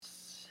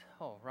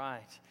All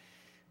right.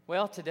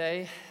 Well,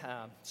 today,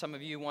 some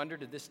of you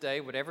wondered if this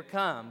day would ever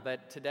come,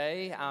 but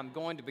today I'm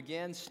going to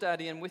begin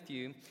studying with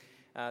you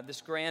this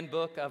grand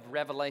book of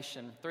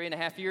Revelation.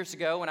 3.5 years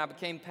ago, when I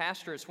became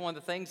pastor, it's one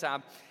of the things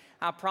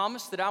I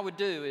promised that I would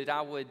do, is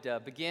I would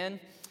begin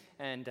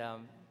and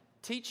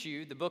teach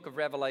you the book of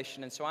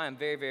Revelation, and so I am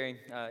very, very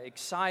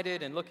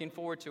excited and looking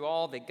forward to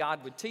all that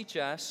God would teach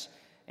us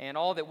and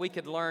all that we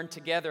could learn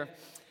together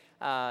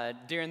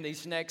during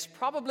these next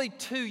probably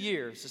 2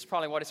 years is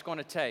probably what it's going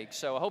to take.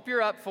 So I hope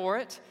you're up for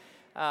it.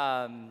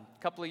 A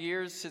couple of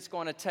years it's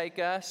going to take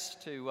us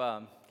to,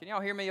 can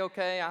y'all hear me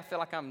okay? I feel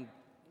like I'm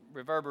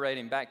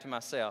reverberating back to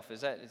myself.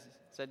 Is that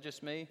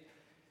just me?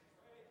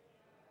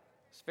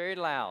 It's very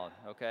loud,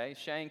 okay.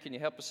 Shane, can you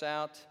help us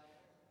out?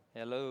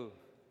 Hello.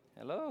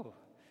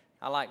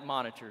 I like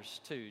monitors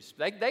too.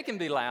 They can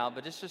be loud,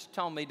 but just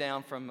tone me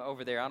down from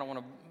over there. I don't want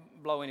to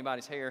blow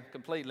anybody's hair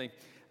completely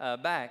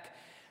back.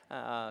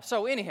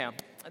 So anyhow,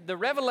 the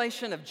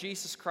revelation of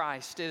Jesus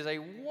Christ is a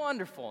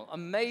wonderful,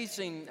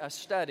 amazing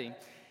study.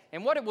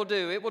 And what it will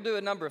do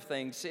a number of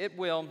things. It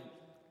will,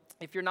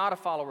 if you're not a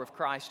follower of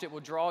Christ, it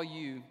will draw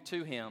you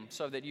to Him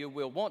so that you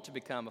will want to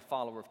become a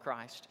follower of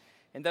Christ.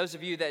 And those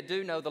of you that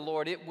do know the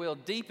Lord, it will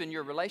deepen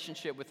your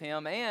relationship with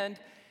Him, and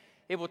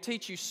it will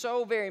teach you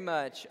so very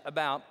much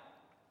about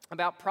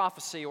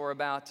prophecy or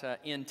about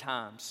end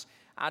times.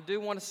 I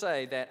do want to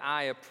say that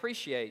I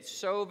appreciate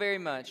so very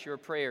much your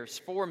prayers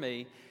for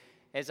me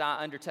as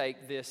I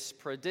undertake this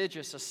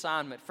prodigious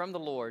assignment from the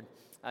Lord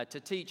to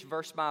teach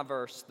verse by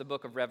verse the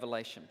book of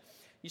Revelation.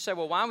 You say,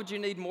 well, why would you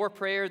need more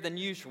prayer than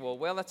usual?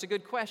 Well, that's a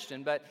good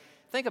question, but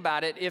think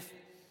about it.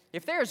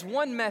 If there's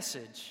one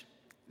message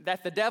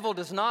that the devil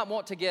does not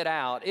want to get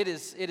out, it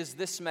is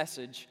this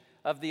message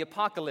of the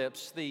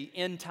apocalypse, the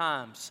end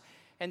times.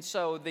 And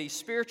so the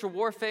spiritual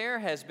warfare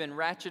has been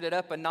ratcheted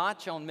up a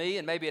notch on me,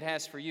 and maybe it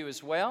has for you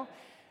as well.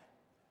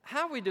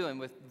 How are we doing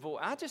with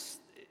voice?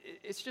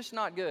 It's just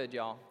not good,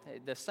 y'all.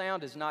 The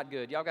sound is not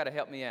good. Y'all got to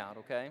help me out,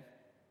 okay?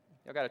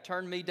 Y'all got to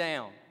turn me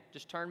down.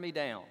 Just turn me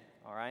down,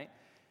 all right?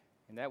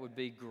 And that would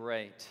be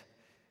great.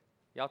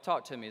 Y'all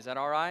talk to me. Is that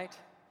all right?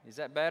 Is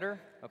that better?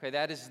 Okay,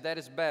 that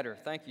is better.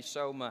 Thank you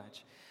so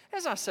much.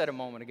 As I said a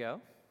moment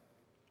ago,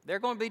 there are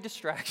going to be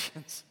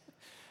distractions.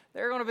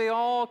 There are going to be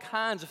all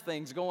kinds of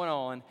things going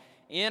on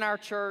in our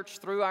church,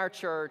 through our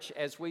church,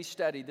 as we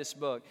study this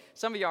book.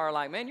 Some of y'all are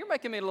like, man, you're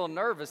making me a little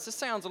nervous. This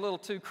sounds a little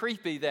too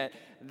creepy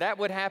that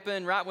would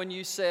happen right when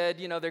you said,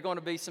 there are going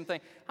to be some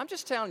things. I'm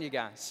just telling you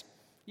guys,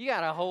 you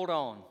got to hold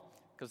on,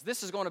 because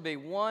this is going to be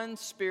one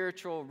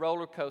spiritual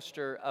roller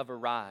coaster of a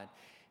ride.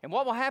 And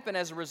what will happen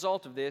as a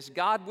result of this,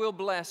 God will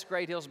bless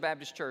Great Hills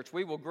Baptist Church.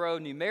 We will grow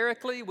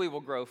numerically, we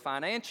will grow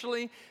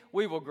financially,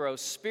 we will grow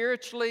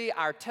spiritually.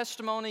 Our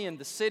testimony in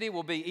the city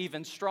will be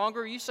even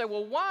stronger. You say,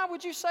 well, why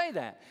would you say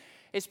that?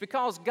 It's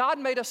because God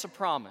made us a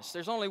promise.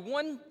 There's only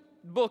one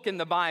book in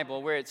the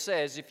Bible where it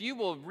says, if you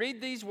will read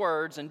these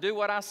words and do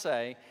what I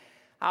say,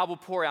 I will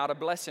pour out a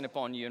blessing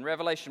upon you. And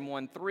Revelation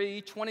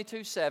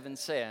 1:3-22:7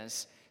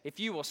 says, if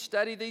you will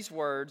study these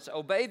words,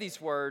 obey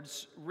these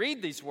words, read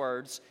these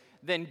words,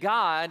 then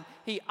God,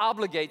 He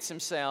obligates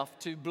Himself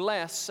to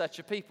bless such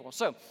a people.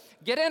 So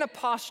get in a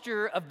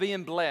posture of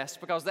being blessed,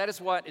 because that is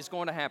what is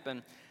going to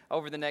happen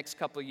over the next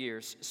couple of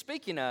years.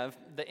 Speaking of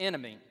the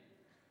enemy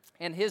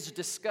and his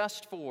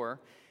disgust for,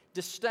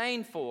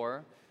 disdain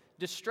for,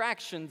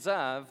 distractions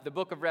of the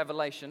book of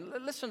Revelation,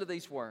 listen to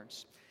these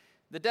words.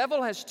 The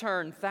devil has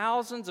turned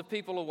thousands of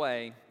people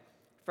away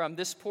from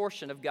this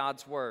portion of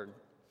God's Word.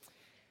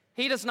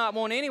 He does not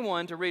want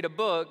anyone to read a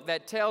book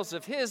that tells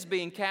of his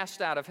being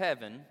cast out of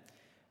heaven,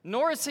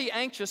 nor is he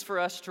anxious for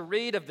us to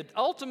read of the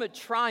ultimate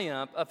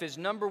triumph of his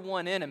number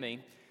one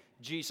enemy,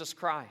 Jesus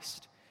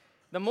Christ.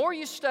 The more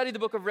you study the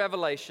book of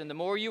Revelation, the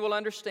more you will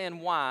understand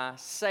why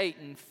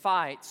Satan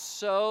fights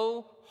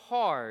so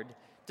hard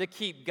to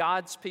keep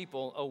God's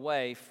people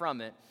away from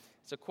it.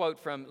 It's a quote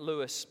from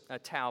Lewis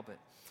Talbot.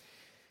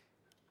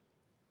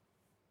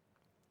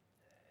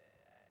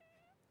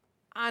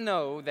 I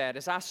know that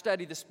as I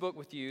study this book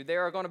with you,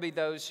 there are going to be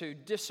those who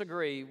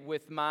disagree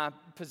with my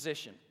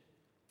position.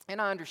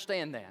 And I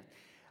understand that.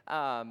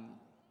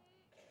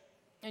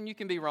 And you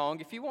can be wrong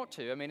if you want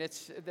to. I mean,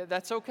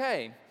 that's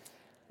okay.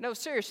 No,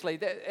 seriously,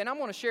 and I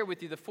want to share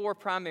with you the four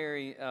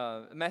primary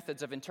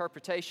methods of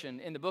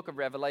interpretation in the book of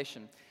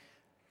Revelation.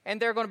 And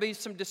there are going to be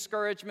some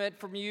discouragement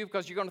from you,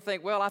 because you're going to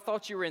think, well, I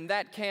thought you were in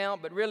that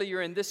camp, but really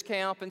you're in this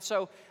camp. And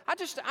so I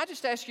just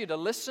ask you to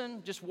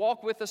listen, just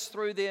walk with us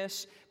through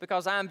this,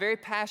 because I'm very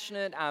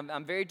passionate,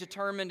 I'm very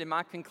determined in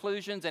my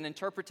conclusions and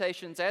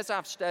interpretations as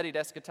I've studied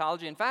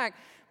eschatology. In fact,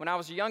 when I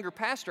was a younger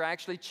pastor, I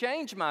actually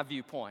changed my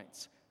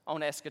viewpoints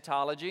on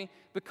eschatology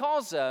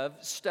because of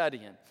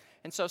studying.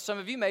 And so some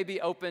of you may be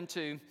open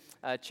to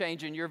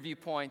changing your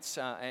viewpoints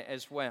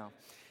as well.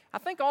 I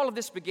think all of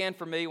this began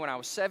for me when I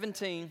was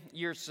 17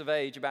 years of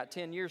age, about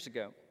 10 years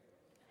ago.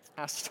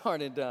 I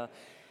started,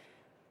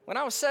 when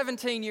I was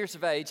 17 years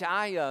of age,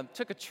 I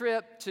took a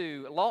trip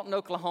to Lawton,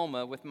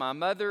 Oklahoma with my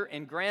mother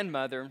and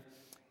grandmother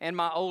and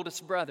my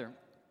oldest brother.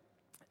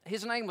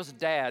 His name was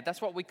Dad.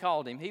 That's what we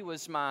called him. He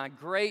was my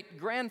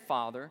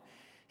great-grandfather.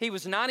 He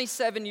was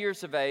 97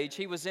 years of age.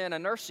 He was in a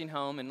nursing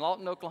home in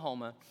Lawton,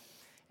 Oklahoma.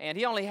 And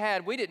he only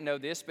had, we didn't know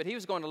this, but he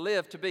was going to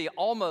live to be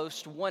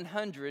almost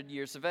 100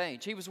 years of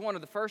age. He was one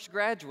of the first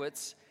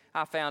graduates,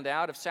 I found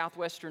out, of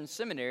Southwestern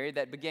Seminary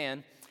that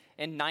began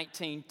in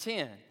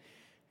 1910.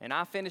 And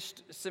I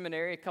finished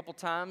seminary a couple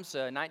times,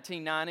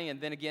 1990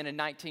 and then again in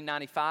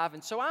 1995.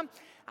 And so I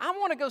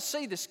want to go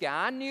see this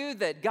guy. I knew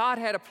that God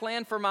had a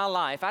plan for my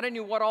life. I didn't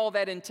know what all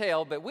that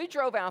entailed, but we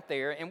drove out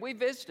there and we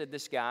visited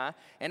this guy,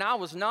 and I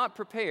was not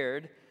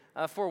prepared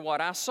for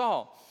what I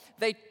saw.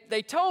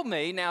 They told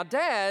me, now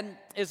Dad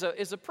is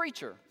a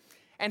preacher,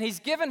 and he's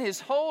given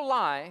his whole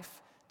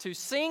life to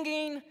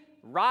singing,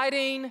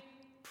 writing,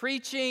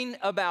 preaching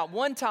about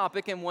one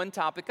topic and one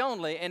topic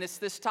only, and it's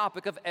this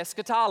topic of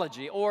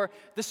eschatology, or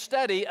the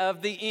study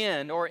of the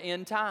end or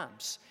end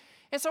times.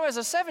 And so as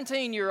a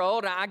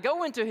 17-year-old, I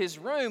go into his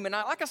room, and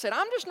like I said,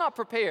 I'm just not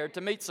prepared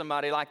to meet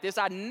somebody like this.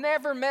 I'd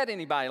never met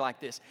anybody like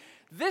this.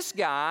 This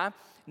guy,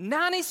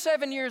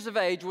 97 years of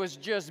age, was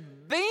just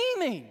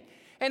beaming.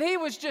 And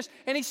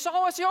he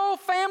saw us, the whole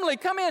family,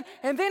 come in,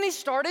 and then he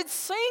started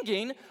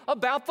singing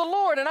about the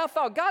Lord. And I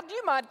thought, God,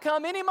 you might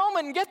come any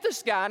moment and get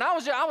this guy. And I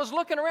was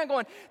looking around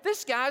going,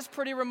 this guy's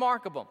pretty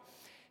remarkable.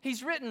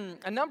 He's written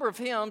a number of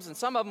hymns, and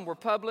some of them were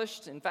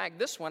published. In fact,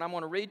 this one I'm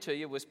going to read to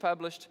you was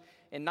published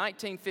in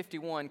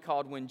 1951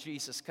 called When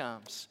Jesus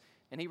Comes.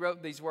 And he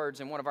wrote these words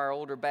in one of our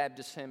older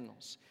Baptist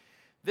hymnals.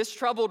 This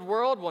troubled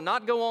world will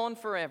not go on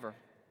forever.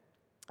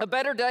 A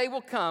better day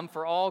will come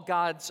for all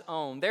God's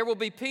own. There will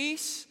be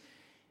peace,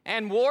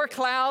 and war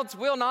clouds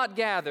will not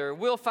gather.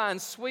 We'll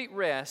find sweet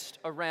rest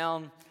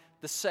around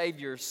the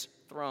Savior's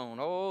throne.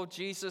 Oh,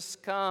 Jesus,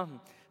 come,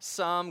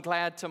 some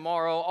glad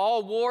tomorrow.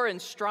 All war and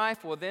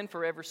strife will then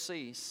forever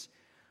cease.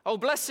 Oh,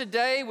 blessed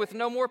day with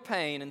no more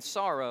pain and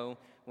sorrow,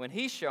 when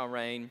he shall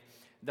reign,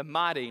 the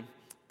mighty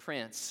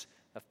Prince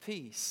of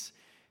Peace.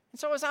 And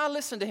so as I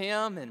listened to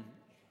him, and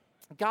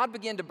God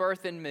began to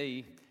birth in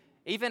me,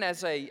 even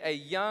as a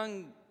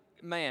young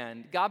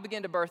man, God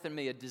began to birth in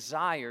me a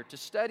desire to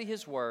study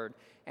his word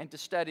and to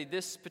study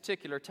this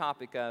particular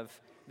topic of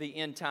the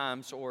end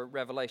times or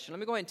Revelation. Let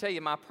me go ahead and tell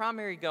you, my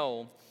primary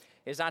goal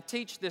as I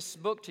teach this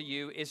book to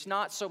you is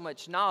not so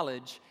much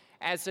knowledge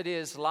as it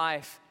is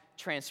life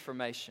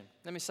transformation.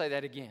 Let me say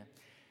that again.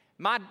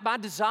 My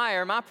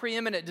desire, my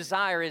preeminent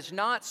desire is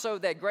not so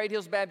that Great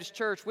Hills Baptist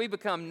Church, we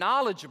become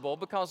knowledgeable,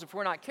 because if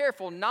we're not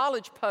careful,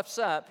 knowledge puffs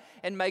up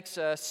and makes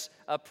us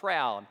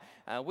proud.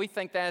 We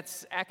think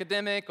that's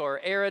academic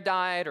or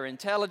erudite or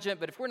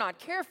intelligent, but if we're not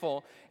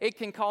careful, it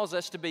can cause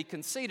us to be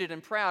conceited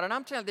and proud. And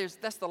I'm telling you,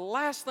 that's the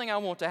last thing I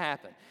want to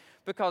happen,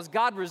 because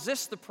God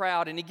resists the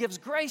proud and he gives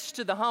grace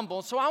to the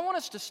humble. So I want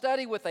us to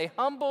study with a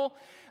humble,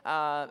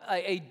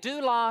 a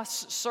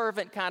doulos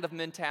servant kind of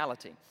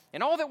mentality.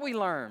 And all that we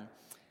learn,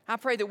 I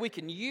pray that we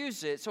can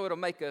use it so it'll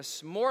make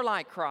us more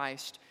like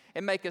Christ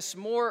and make us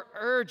more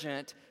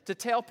urgent to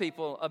tell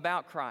people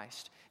about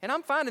Christ. And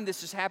I'm finding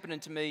this is happening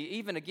to me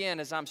even again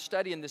as I'm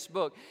studying this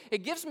book.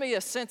 It gives me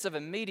a sense of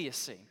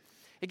immediacy.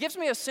 It gives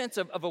me a sense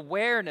of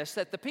awareness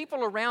that the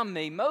people around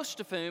me, most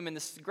of whom in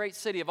this great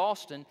city of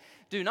Austin,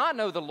 do not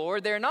know the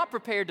Lord. They're not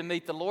prepared to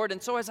meet the Lord.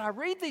 And so as I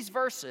read these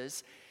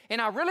verses, and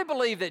I really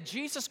believe that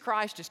Jesus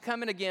Christ is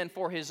coming again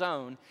for his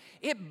own,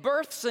 it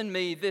births in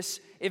me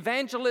this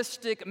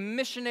evangelistic,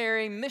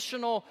 missionary,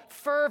 missional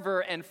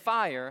fervor and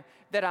fire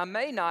that I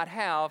may not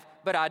have,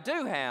 but I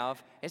do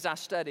have as I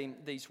study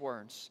these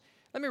words.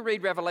 Let me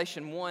read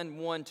Revelation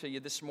 1:1 to you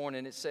this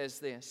morning. It says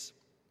this: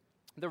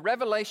 the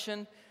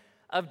revelation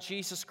of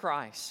Jesus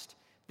Christ,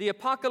 the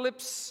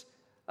apocalypse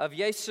of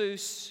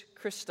Jesus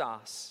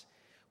Christos,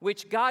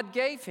 which God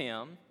gave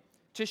him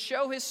to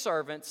show his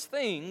servants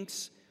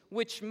things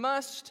which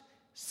must,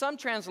 some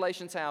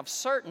translations have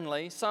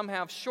certainly, some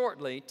have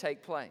shortly,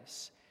 take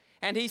place.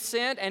 And he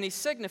sent and he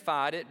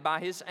signified it by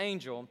his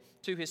angel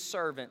to his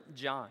servant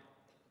John.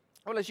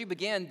 Well, as you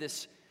begin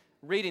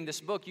reading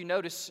this book, you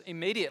notice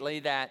immediately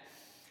that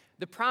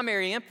the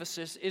primary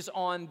emphasis is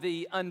on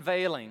the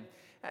unveiling.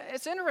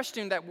 It's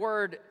interesting, that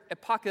word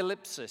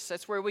apocalypsis,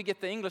 that's where we get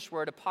the English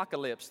word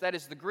apocalypse. That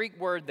is the Greek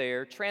word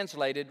there,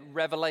 translated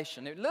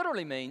revelation. It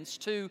literally means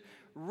to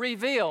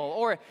reveal,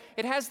 or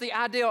it has the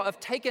idea of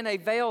taking a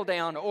veil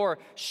down or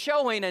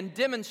showing and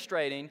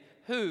demonstrating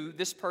who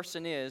this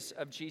person is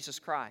of Jesus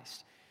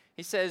Christ.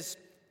 He says,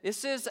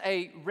 this is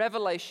a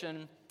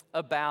revelation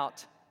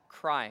about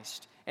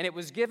Christ. And it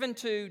was given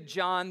to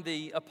John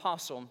the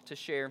Apostle to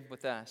share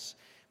with us.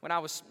 When I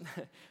was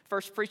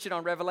first preaching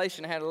on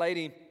Revelation, I had a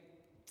lady,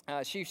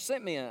 she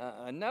sent me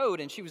a note,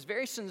 and she was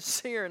very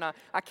sincere, and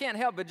I can't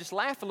help but just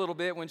laugh a little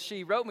bit when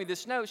she wrote me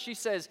this note. She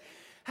says,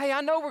 hey,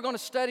 I know we're going to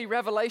study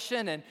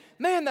Revelation, and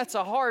man, that's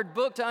a hard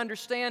book to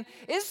understand.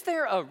 Is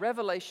there a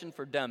Revelation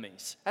for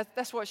dummies?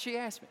 That's what she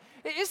asked me.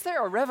 Is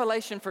there a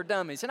Revelation for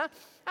dummies? And I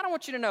don't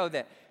want you to know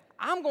that.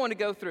 I'm going to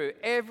go through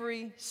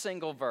every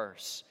single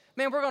verse.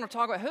 Man, we're going to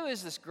talk about who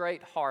is this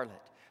great harlot?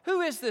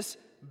 Who is this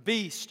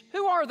beast.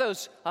 Who are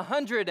those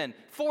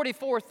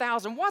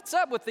 144,000? What's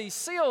up with these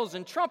seals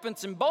and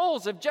trumpets and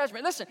bowls of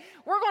judgment? Listen,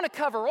 we're going to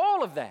cover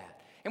all of that.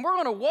 And we're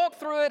going to walk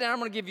through it, and I'm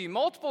going to give you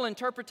multiple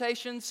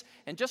interpretations.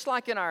 And just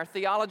like in our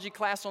theology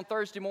class on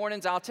Thursday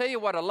mornings, I'll tell you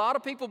what a lot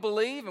of people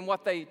believe and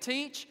what they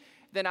teach.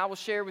 Then I will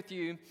share with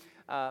you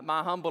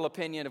my humble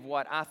opinion of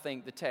what I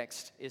think the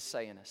text is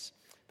saying us.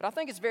 But I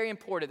think it's very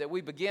important that we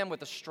begin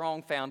with a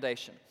strong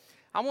foundation.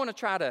 I want to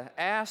try to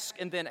ask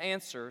and then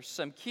answer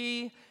some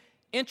key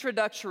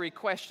introductory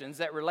questions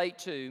that relate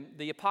to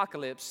the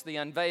apocalypse, the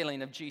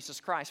unveiling of Jesus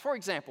Christ. For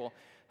example,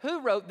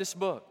 who wrote this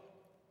book?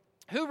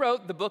 Who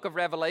wrote the book of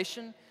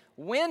Revelation?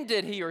 When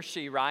did he or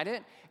she write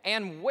it?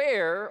 And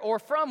where or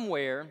from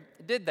where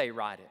did they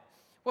write it?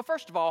 Well,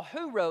 first of all,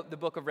 who wrote the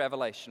book of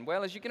Revelation?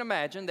 Well, as you can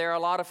imagine, there are a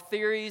lot of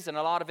theories and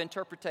a lot of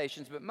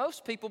interpretations, but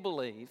most people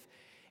believe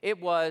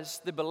it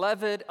was the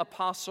beloved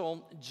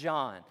apostle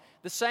John,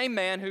 the same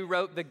man who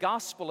wrote the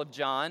Gospel of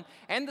John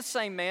and the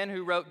same man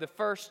who wrote the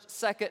first,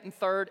 second, and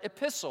third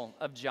epistle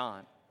of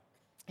John.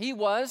 He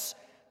was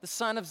the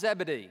son of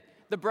Zebedee,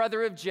 the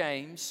brother of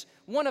James,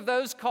 one of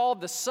those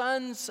called the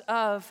sons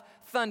of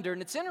thunder.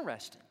 And it's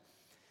interesting.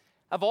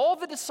 Of all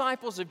the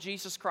disciples of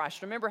Jesus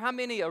Christ, remember how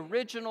many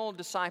original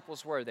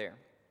disciples were there?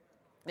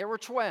 There were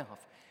 12.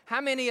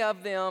 How many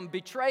of them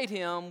betrayed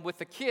him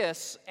with a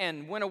kiss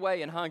and went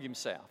away and hung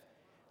himself?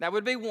 That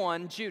would be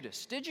one,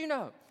 Judas. Did you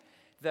know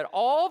that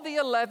all the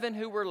 11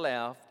 who were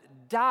left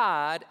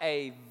died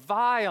a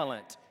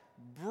violent,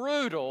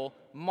 brutal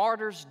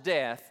martyr's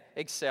death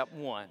except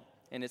one,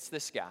 and it's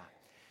this guy.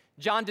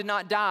 John did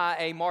not die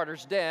a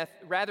martyr's death.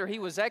 Rather, he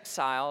was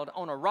exiled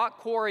on a rock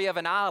quarry of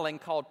an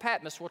island called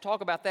Patmos. We'll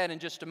talk about that in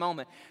just a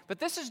moment. But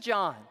this is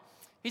John.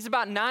 He's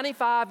about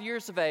 95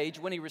 years of age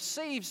when he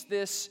receives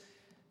this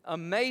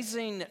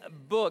amazing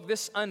book,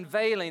 this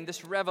unveiling,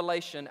 this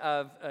revelation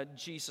of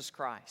Jesus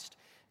Christ.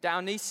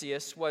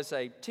 Dionysius was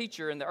a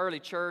teacher in the early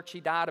church. He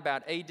died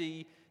about AD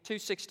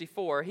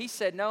 264. He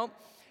said, no,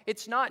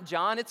 it's not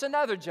John, it's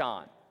another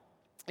John.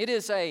 It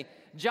is a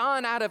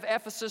John out of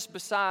Ephesus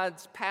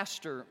besides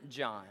Pastor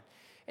John.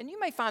 And you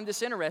may find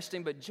this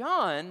interesting, but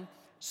John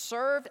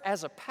served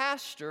as a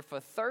pastor for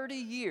 30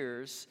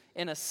 years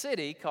in a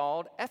city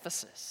called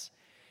Ephesus.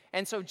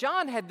 And so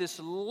John had this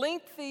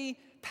lengthy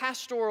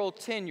pastoral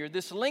tenure,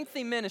 this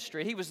lengthy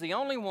ministry. He was the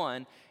only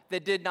one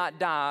that did not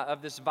die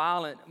of this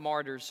violent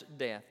martyr's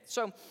death.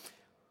 So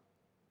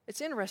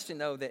it's interesting,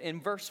 though, that in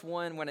verse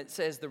 1, when it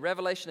says the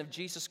revelation of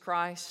Jesus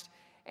Christ,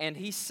 and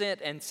he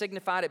sent and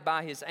signified it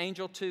by his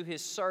angel to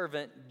his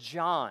servant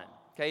John.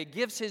 Okay, it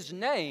gives his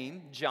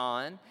name,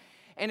 John,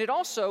 and it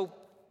also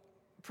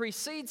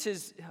precedes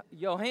his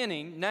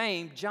Johannine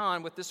name,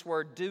 John, with this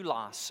word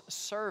doulos,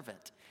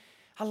 servant.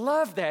 I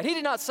love that. He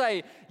did not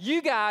say,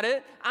 you got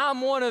it,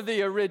 I'm one of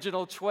the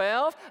original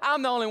 12.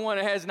 I'm the only one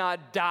that has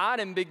not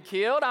died and been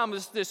killed. I'm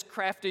just this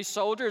crafty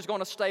soldier who's going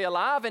to stay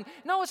alive. And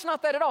no, it's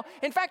not that at all.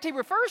 In fact, he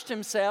refers to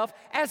himself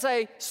as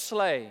a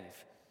slave,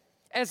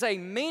 as a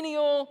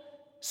menial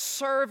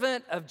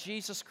servant of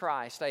Jesus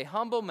Christ, a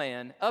humble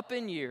man up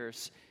in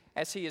years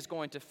as he is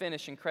going to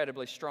finish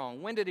incredibly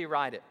strong. When did he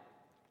write it?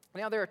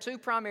 Now, there are two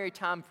primary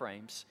time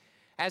frames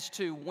as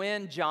to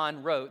when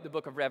John wrote the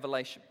book of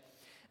Revelation.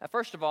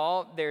 First of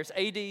all, there's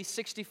AD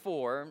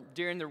 64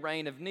 during the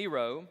reign of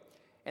Nero,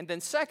 and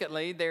then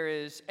secondly, there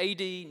is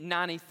AD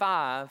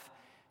 95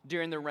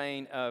 during the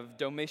reign of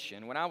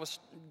Domitian. When I was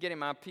getting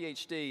my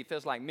PhD, it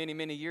feels like many,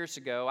 many years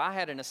ago, I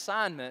had an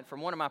assignment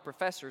from one of my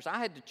professors. I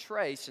had to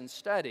trace and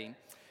study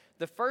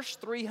the first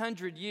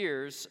 300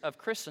 years of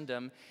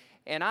Christendom,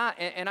 and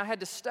I had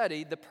to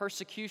study the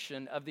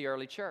persecution of the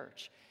early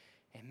church.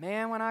 And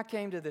man, when I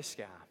came to this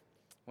guy,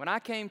 when I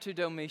came to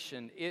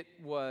Domitian, it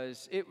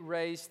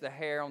raised the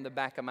hair on the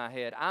back of my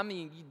head. I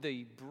mean,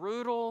 the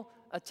brutal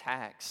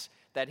attacks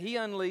that he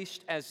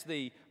unleashed as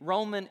the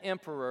Roman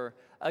emperor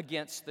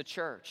against the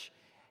church.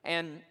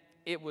 And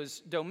it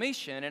was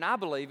Domitian, and I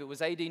believe it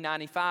was AD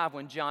 95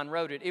 when John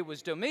wrote it. It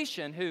was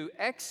Domitian who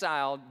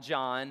exiled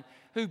John,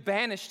 who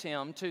banished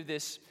him to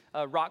this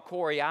rock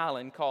quarry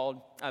island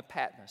called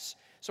Patmos.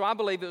 So I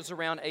believe it was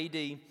around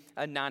AD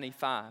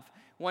 95.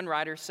 One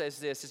writer says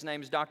this. His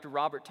name is Dr.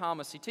 Robert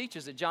Thomas. He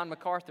teaches at John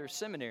MacArthur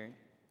Seminary.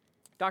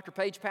 Dr.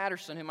 Paige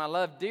Patterson, whom I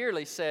love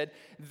dearly, said,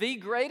 the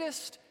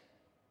greatest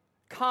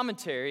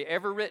commentary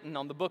ever written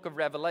on the book of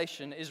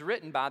Revelation is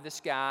written by this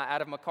guy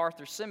out of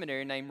MacArthur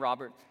Seminary named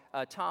Robert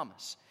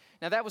Thomas.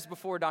 Now, that was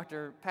before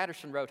Dr.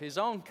 Patterson wrote his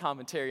own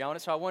commentary on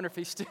it, so I wonder if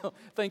he still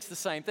thinks the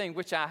same thing,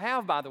 which I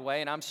have, by the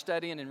way, and I'm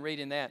studying and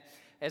reading that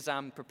as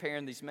I'm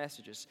preparing these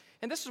messages.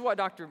 And this is what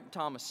Dr.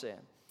 Thomas said.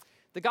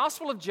 The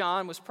Gospel of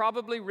John was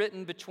probably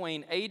written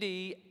between AD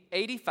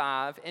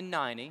 85 and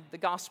 90, the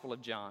Gospel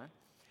of John.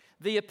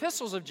 The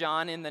epistles of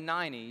John in the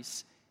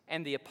 90s,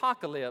 and the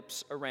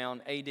apocalypse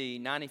around AD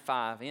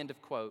 95, end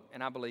of quote,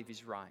 and I believe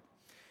he's right.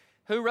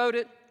 Who wrote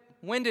it?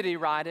 When did he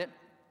write it?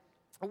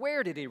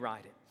 Where did he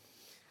write it?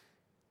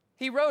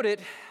 He wrote it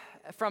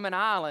from an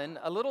island,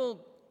 a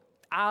little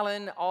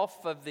island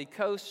off of the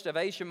coast of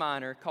Asia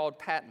Minor called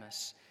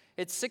Patmos.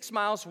 It's 6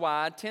 miles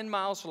wide, 10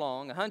 miles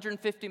long,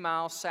 150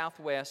 miles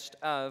southwest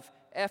of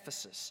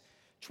Ephesus,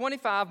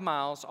 25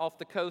 miles off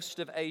the coast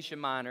of Asia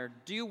Minor,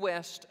 due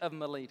west of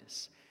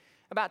Miletus.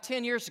 About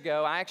 10 years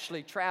ago, I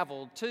actually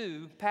traveled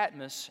to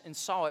Patmos and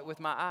saw it with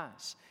my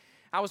eyes.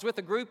 I was with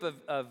a group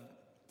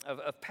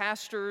of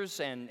pastors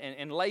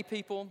and lay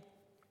people,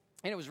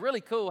 and it was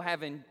really cool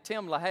having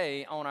Tim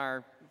LaHaye on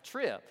our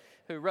trip,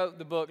 who wrote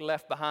the book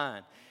Left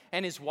Behind.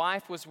 And his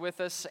wife was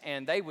with us,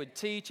 and they would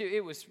teach.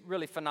 It was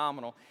really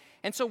phenomenal.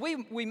 And so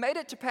we made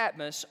it to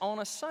Patmos on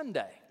a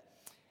Sunday.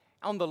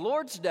 On the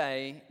Lord's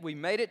Day, we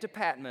made it to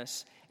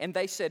Patmos, and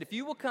they said, if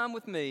you will come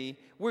with me,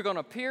 we're going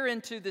to peer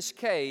into this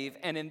cave,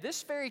 and in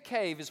this very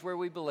cave is where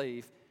we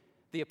believe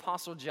the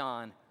Apostle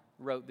John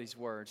wrote these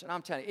words. And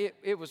I'm telling you,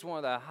 it was one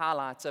of the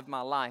highlights of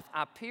my life.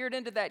 I peered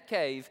into that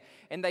cave,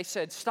 and they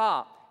said,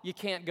 stop, you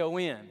can't go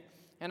in.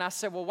 And I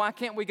said, well, why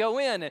can't we go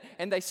in?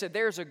 And they said,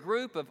 there's a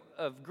group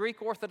of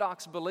Greek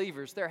Orthodox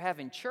believers. They're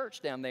having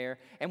church down there,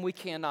 and we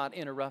cannot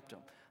interrupt them.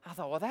 I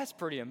thought, well, that's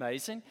pretty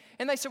amazing.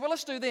 And they said, well,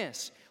 let's do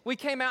this. We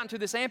came out into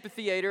this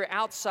amphitheater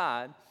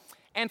outside,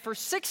 and for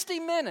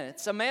 60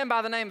 minutes, a man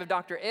by the name of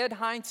Dr. Ed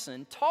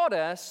Heinzen taught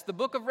us the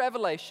book of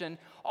Revelation,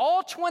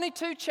 all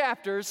 22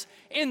 chapters,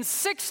 in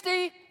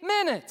 60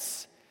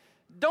 minutes.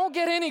 Don't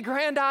get any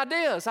grand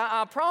ideas.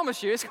 I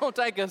promise you, it's going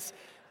to take us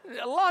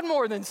a lot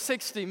more than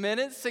 60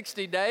 minutes,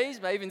 60 days,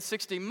 maybe even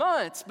 60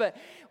 months. But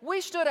we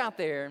stood out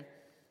there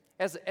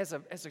as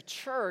a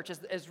church,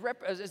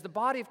 as the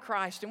body of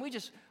Christ, and we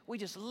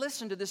just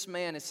listened to this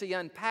man as he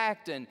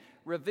unpacked and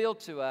revealed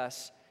to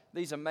us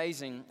these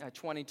amazing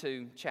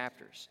 22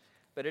 chapters.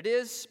 But it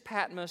is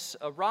Patmos,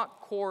 a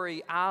rock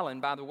quarry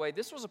island, by the way.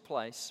 This was a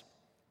place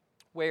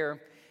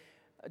where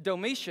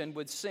Domitian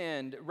would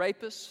send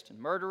rapists and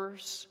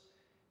murderers.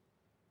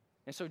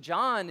 And so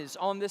John is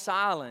on this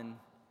island,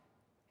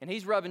 and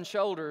he's rubbing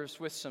shoulders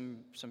with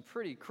some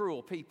pretty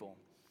cruel people.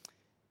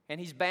 And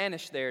he's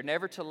banished there,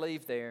 never to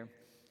leave there.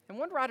 And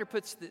one writer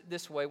puts it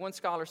this way. One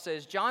scholar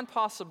says, John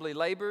possibly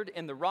labored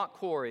in the rock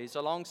quarries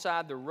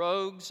alongside the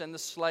rogues and the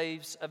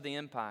slaves of the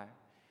empire.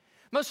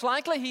 Most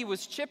likely he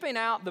was chipping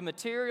out the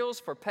materials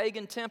for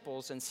pagan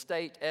temples and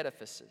state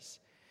edifices.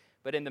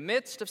 But in the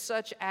midst of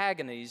such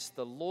agonies,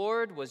 the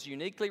Lord was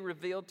uniquely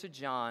revealed to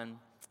John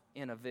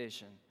in a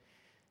vision.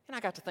 And I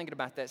got to thinking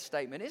about that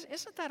statement.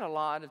 Isn't that a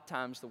lot of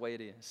times the way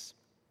it is?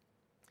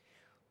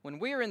 When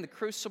we are in the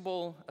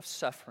crucible of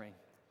suffering,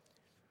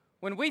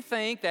 when we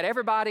think that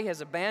everybody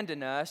has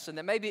abandoned us and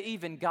that maybe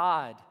even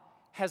God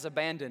has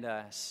abandoned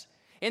us,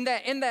 in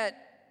that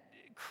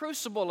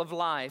crucible of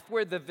life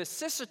where the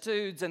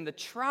vicissitudes and the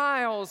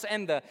trials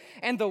and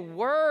the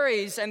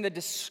worries and the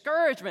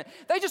discouragement,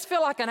 they just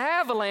feel like an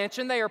avalanche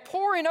and they are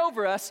pouring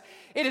over us,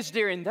 it is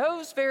during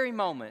those very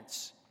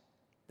moments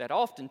that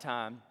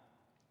oftentimes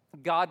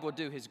God will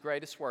do His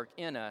greatest work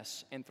in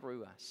us and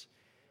through us.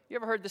 You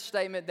ever heard the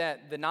statement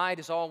that the night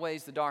is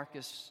always the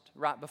darkest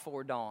right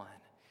before dawn?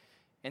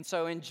 And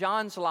so in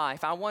John's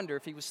life, I wonder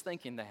if he was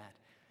thinking that.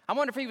 I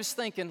wonder if he was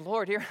thinking,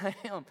 Lord, here I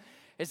am.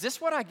 Is this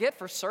what I get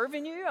for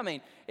serving you? I mean,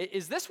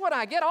 is this what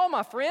I get? All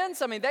my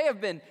friends, I mean, they have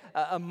been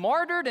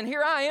martyred, and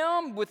here I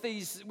am with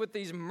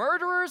these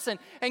murderers.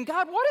 And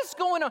God, what is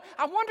going on?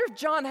 I wonder if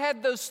John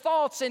had those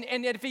thoughts, and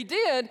if he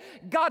did,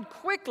 God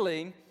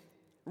quickly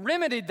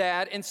remedied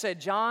that and said,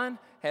 John,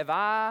 have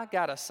I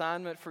got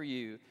assignment for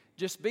you?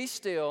 Just be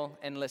still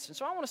and listen.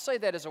 So I want to say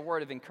that as a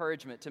word of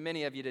encouragement to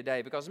many of you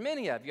today, because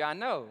many of you, I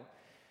know,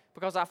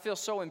 because I feel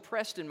so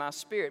impressed in my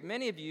spirit,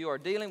 many of you are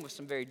dealing with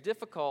some very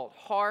difficult,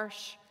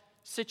 harsh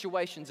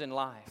situations in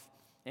life.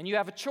 And you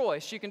have a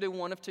choice. You can do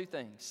one of two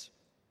things.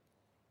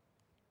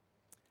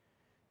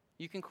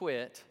 You can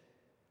quit,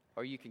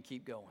 or you can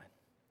keep going.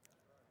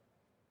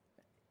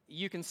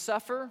 You can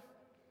suffer,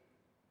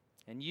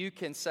 and you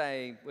can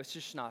say, well, it's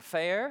just not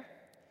fair.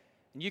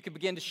 And you can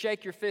begin to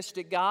shake your fist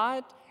at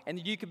God,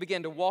 and you can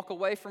begin to walk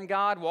away from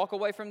God, walk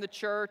away from the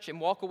church, and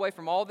walk away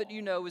from all that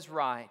you know is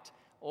right.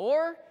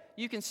 Or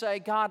you can say,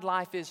 God,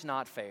 life is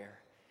not fair.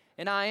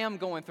 And I am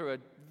going through a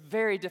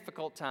very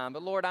difficult time,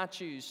 but Lord, I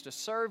choose to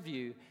serve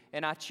you,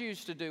 and I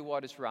choose to do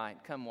what is right,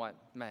 come what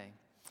may.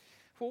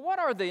 Well, what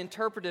are the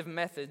interpretive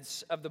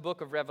methods of the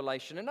book of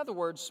Revelation? In other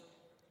words,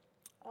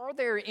 are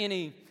there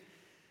any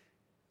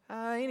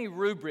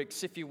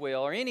rubrics, if you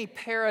will, or any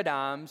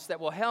paradigms that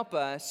will help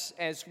us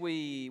as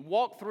we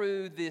walk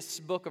through this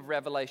book of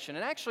Revelation?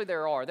 And actually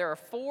there are. There are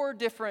 4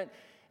 different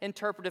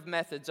interpretive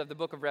methods of the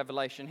book of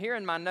Revelation. Here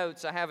in my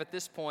notes I have at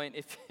this point,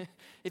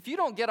 if you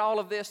don't get all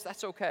of this,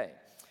 that's okay.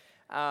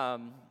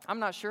 I'm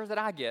not sure that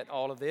I get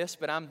all of this,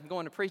 but I'm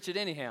going to preach it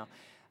anyhow.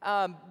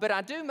 But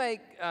I do make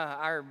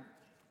our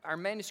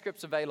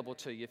manuscripts available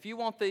to you. If you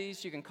want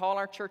these, you can call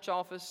our church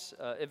office.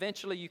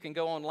 Eventually, you can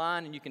go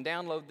online and you can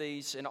download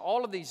these. And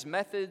all of these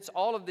methods,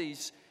 all of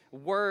these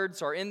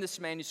words are in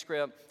this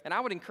manuscript, and I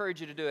would encourage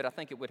you to do it. I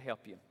think it would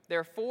help you. There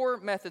are 4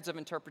 methods of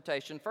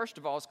interpretation. First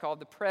of all, it's called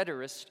the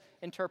preterist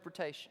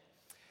interpretation.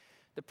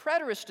 The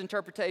preterist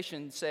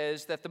interpretation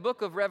says that the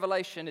book of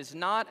Revelation is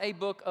not a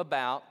book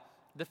about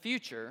the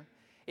future.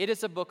 It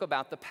is a book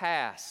about the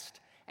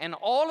past. And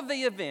all of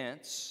the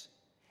events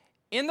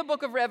in the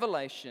book of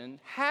Revelation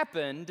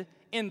happened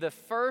in the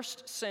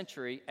 1st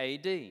century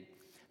A.D.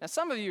 Now,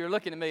 some of you are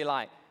looking at me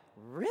like,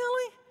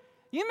 really?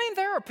 You mean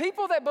there are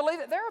people that believe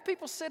that? There are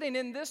people sitting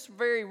in this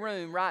very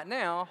room right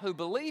now who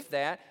believe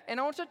that, and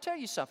I want to tell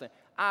you something.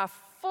 I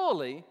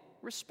fully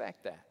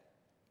respect that.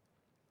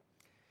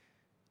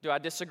 Do I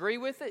disagree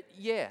with it?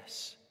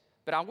 Yes.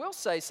 But I will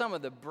say some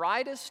of the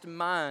brightest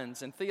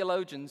minds and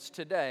theologians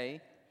today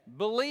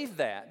believe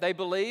that. They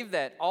believe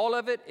that all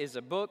of it is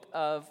a book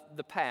of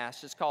the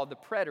past. It's called the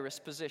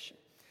preterist position.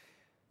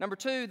 Number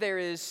two, there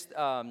is,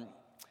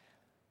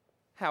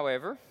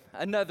 however,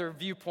 another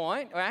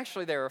viewpoint. Well,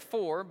 actually, there are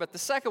 4, but the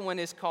second one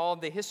is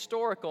called the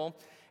historical,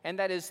 and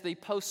that is the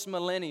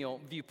postmillennial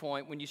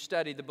viewpoint when you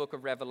study the book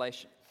of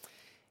Revelation.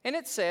 And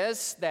it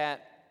says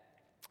that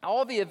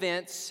all the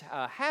events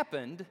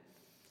happened,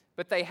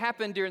 but they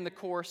happened during the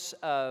course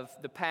of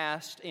the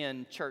past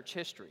in church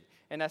history.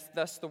 And that's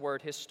thus the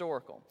word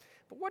historical.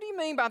 But what do you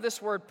mean by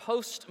this word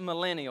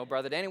post-millennial,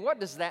 Brother Danny? What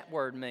does that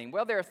word mean?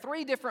 Well, there are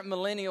 3 different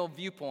millennial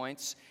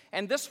viewpoints,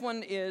 and this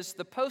one is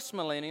the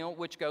post-millennial,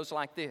 which goes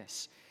like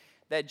this,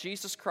 that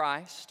Jesus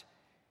Christ,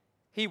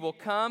 He will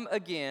come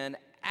again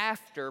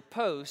after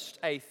post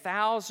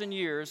 1,000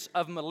 years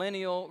of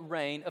millennial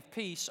reign of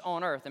peace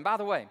on earth. And by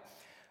the way,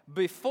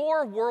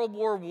 before World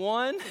War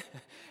I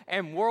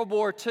and World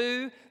War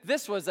II,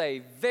 this was a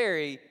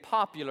very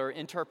popular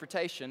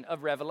interpretation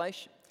of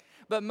Revelation.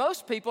 But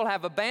most people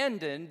have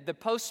abandoned the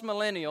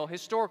postmillennial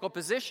historical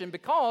position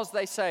because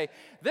they say,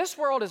 this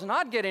world is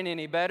not getting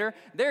any better.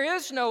 There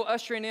is no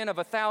ushering in of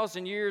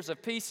 1,000 years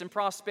of peace and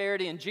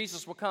prosperity, and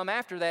Jesus will come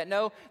after that.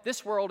 No,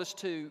 this world is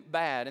too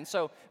bad. And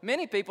so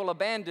many people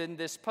abandon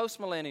this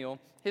postmillennial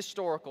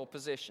historical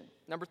position.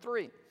 Number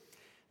 3,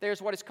 there's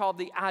what is called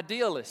the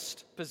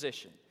idealist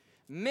position.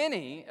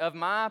 Many of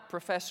my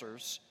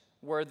professors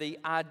were the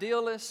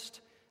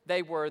idealist.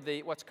 They were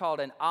the what's called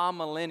an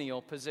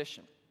amillennial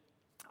position.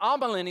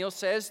 Amillennial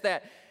says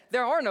that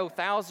there are no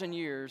 1,000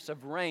 years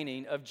of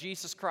reigning of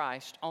Jesus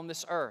Christ on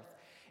this earth.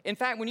 In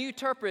fact, when you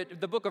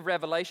interpret the book of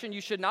Revelation, you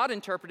should not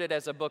interpret it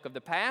as a book of the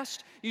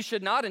past. You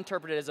should not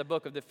interpret it as a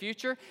book of the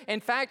future.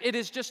 In fact, it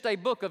is just a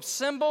book of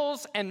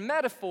symbols and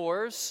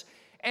metaphors,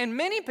 and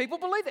many people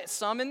believe that.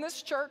 Some in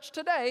this church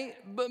today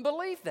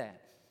believe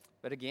that.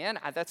 But again,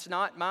 that's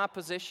not my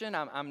position.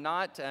 I'm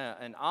not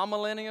an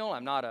amillennial.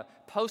 I'm not a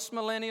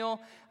postmillennial.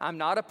 I'm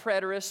not a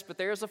preterist. But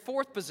there's a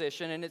 4th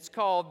position, and it's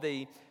called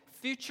the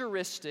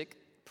futuristic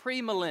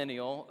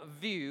premillennial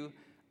view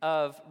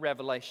of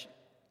Revelation.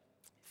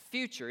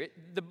 Future.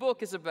 The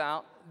book is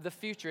about the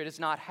future. It has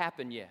not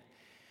happened yet.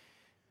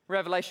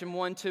 Revelation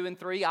 1, 2, and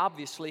 3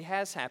 obviously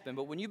has happened.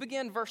 But when you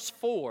begin verse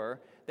 4,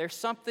 there's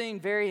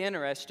something very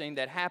interesting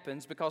that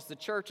happens because the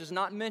church is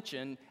not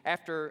mentioned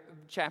after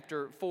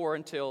chapter 4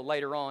 until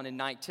later on in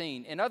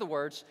 19. In other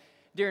words,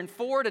 during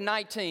 4 to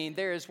 19,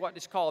 there is what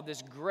is called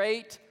this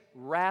great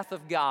wrath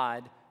of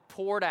God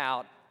poured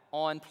out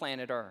on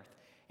planet Earth.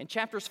 In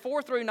chapters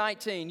 4 through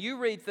 19, you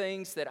read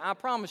things that I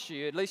promise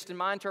you, at least in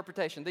my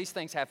interpretation, these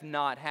things have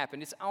not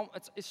happened.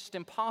 It's just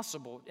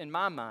impossible in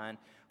my mind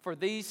for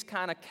these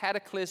kind of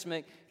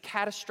cataclysmic,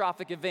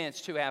 catastrophic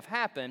events to have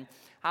happened.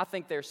 I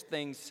think there's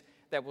things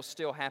that will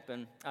still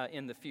happen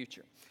in the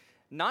future.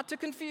 Not to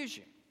confuse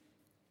you.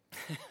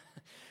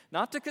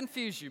 Not to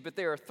confuse you, but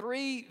there are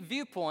 3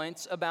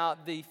 viewpoints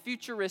about the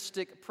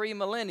futuristic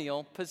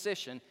premillennial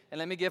position, and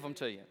let me give them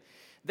to you.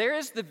 There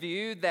is the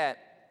view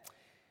that,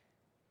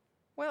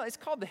 well, it's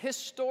called the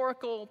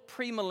historical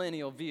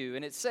premillennial view,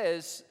 and it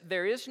says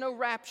there is no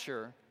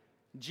rapture.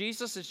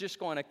 Jesus is just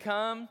going to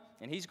come,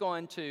 and He's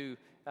going to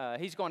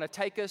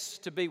take us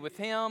to be with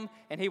Him,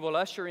 and He will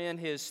usher in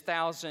His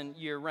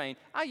 1,000-year reign.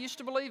 I used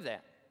to believe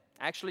that.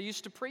 I actually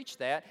used to preach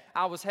that.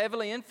 I was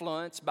heavily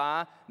influenced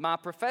by my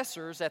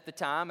professors at the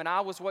time, and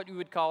I was what you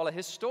would call a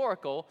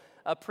historical,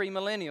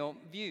 premillennial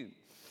view.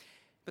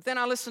 But then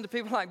I listened to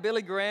people like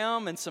Billy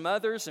Graham and some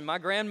others, and my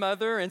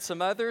grandmother and some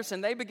others,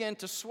 and they began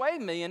to sway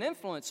me and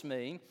influence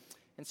me.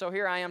 And so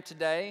here I am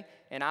today,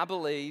 and I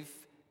believe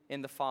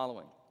in the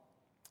following.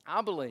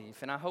 I believe,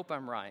 and I hope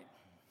I'm right.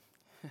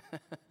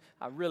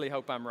 I really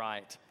hope I'm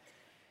right,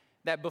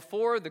 that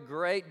before the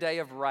great day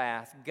of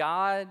wrath,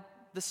 God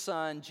the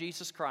Son,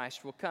 Jesus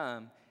Christ, will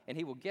come, and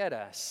He will get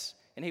us,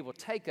 and He will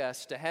take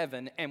us to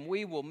heaven, and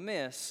we will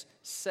miss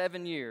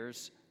 7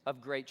 years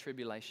of great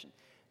tribulation.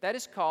 That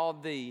is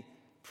called the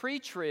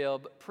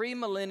pre-trib,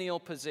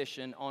 premillennial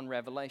position on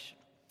Revelation.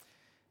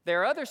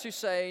 There are others who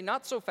say,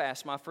 not so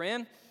fast, my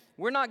friend.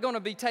 We're not going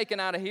to be taken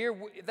out of here.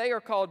 They are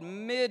called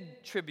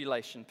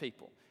mid-tribulation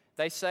people.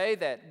 They say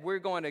that we're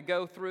going to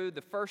go through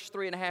the first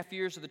 3.5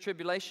 years of the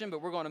tribulation,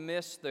 but we're going to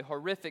miss the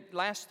horrific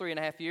last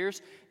 3.5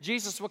 years.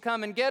 Jesus will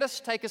come and get us,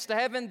 take us to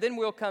heaven, then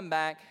we'll come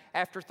back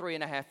after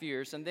 3.5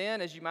 years. And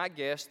then, as you might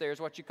guess, there's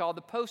what you call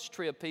the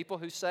post-trib people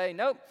who say,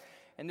 nope,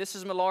 and this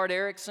is Millard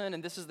Erickson,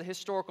 and this is the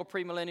historical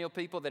premillennial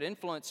people that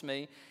influence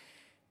me.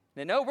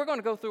 They know we're going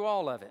to go through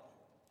all of it.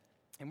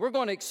 And we're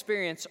going to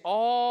experience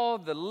all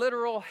the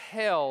literal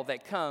hell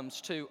that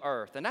comes to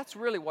earth. And that's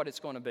really what it's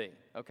going to be,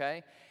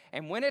 okay?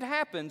 And when it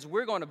happens,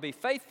 we're going to be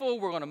faithful,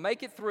 we're going to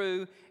make it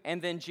through,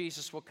 and then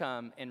Jesus will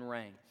come and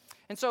reign.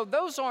 And so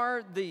those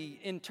are the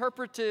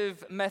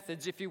interpretive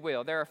methods, if you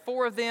will. There are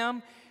 4 of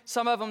them.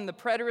 Some of them, the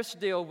preterists,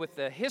 deal with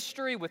the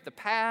history, with the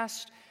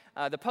past.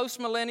 The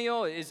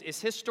postmillennial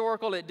is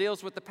historical. It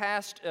deals with the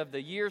past of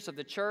the years of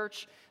the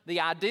church.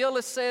 The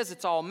idealist says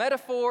it's all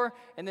metaphor.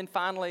 And then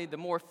finally, the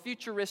more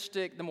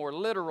futuristic, the more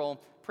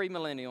literal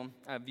premillennial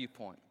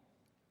viewpoint.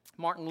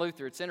 Martin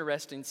Luther, it's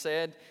interesting,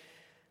 said,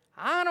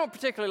 I don't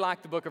particularly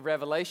like the book of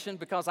Revelation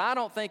because I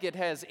don't think it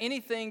has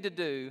anything to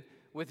do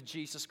with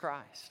Jesus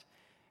Christ.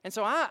 And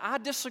so I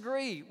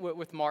disagree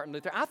with Martin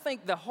Luther. I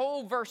think the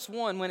whole verse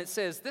 1, when it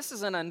says this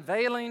is an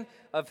unveiling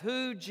of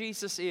who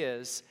Jesus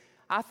is,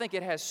 I think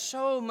it has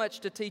so much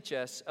to teach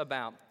us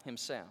about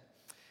himself.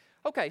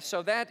 Okay,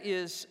 so that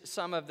is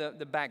some of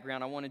the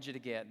background I wanted you to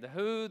get. The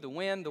who, the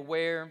when, the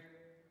where.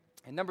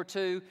 And number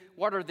 2,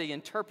 what are the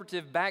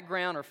interpretive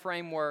background or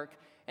framework?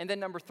 And then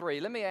number 3,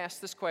 let me ask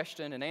this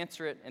question and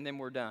answer it, and then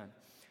we're done.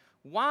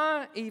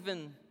 Why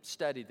even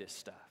study this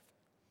stuff?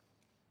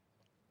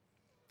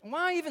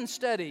 Why even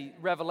study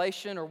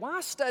Revelation, or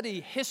why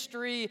study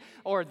history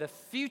or the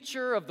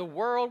future of the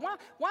world?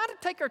 Why to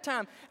take our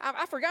time?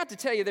 I forgot to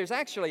tell you there's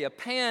actually a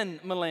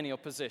pan-millennial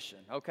position,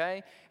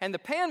 okay? And the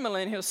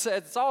pan-millennial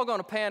says it's all going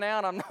to pan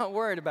out, I'm not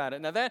worried about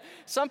it. Now,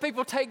 some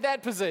people take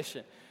that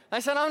position.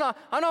 They said, I'm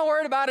not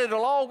worried about it,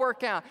 it'll all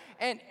work out.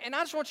 And I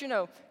just want you to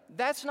know,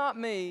 that's not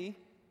me,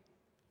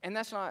 and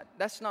that's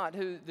not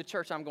who the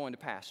church I'm going to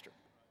pastor.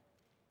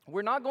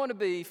 We're not going to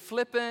be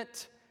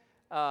flippant.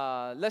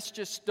 Let's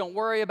just don't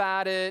worry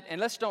about it, and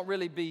let's don't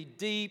really be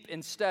deep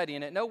in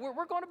studying it. No,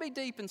 we're going to be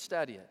deep in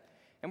study it.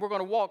 And we're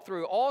going to walk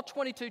through all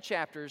 22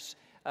 chapters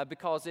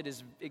because it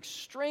is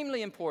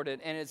extremely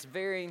important, and it's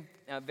very,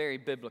 very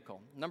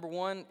biblical. Number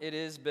 1, it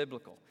is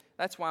biblical.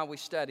 That's why we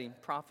study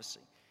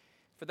prophecy.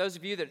 For those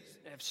of you that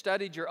have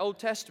studied your Old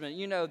Testament,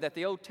 you know that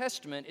the Old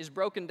Testament is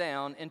broken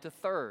down into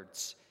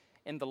thirds.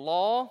 In the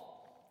law,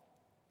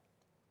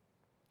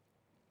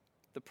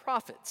 the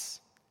prophets,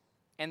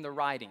 and the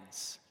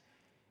writings.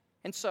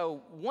 And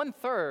so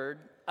 1/3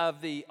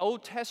 of the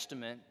Old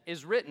Testament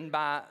is written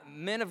by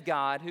men of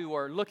God who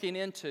are looking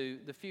into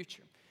the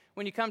future.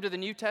 When you come to the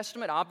New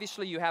Testament,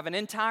 obviously you have an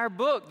entire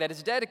book that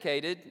is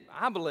dedicated,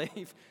 I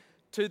believe,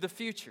 to the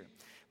future.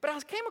 But I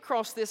came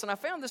across this, and I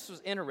found this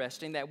was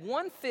interesting, that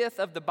 1/5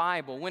 of the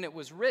Bible, when it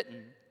was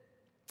written,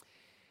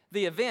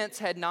 the events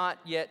had not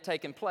yet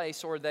taken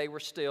place, or they were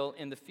still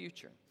in the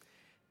future.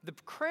 The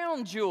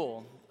crown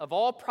jewel of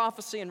all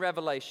prophecy and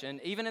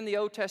revelation, even in the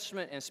Old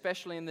Testament and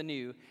especially in the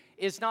New,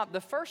 is not the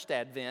first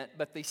advent,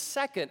 but the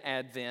second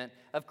advent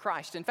of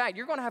Christ. In fact,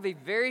 you're going to have a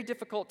very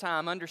difficult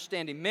time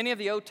understanding many of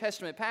the Old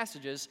Testament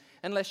passages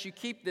unless you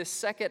keep this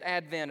second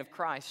advent of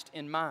Christ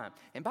in mind.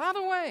 And by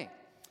the way,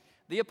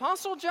 the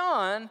Apostle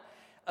John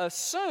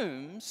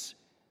assumes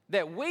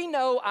that we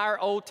know our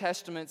Old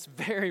Testaments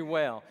very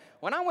well.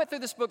 When I went through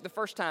this book the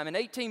first time in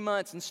 18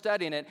 months and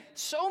studying it,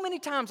 so many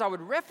times I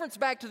would reference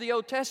back to the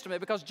Old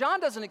Testament because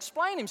John doesn't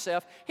explain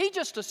himself. He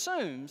just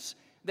assumes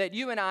that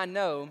you and I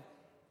know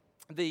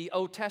the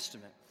Old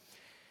Testament.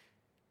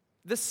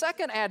 The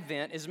second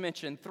advent is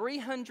mentioned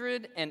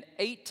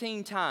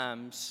 318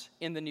 times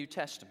in the New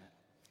Testament.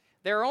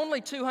 There are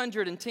only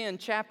 210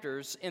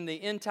 chapters in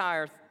the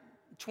entire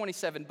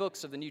 27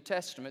 books of the New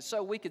Testament,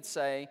 so we could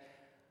say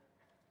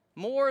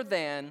more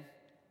than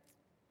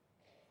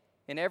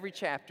in every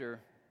chapter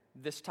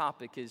this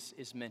topic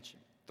is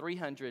mentioned,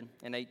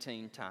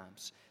 318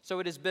 times. So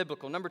it is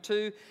biblical. Number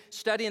 2,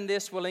 studying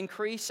this will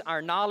increase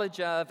our knowledge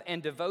of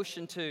and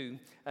devotion to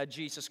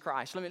Jesus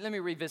Christ. Let me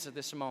revisit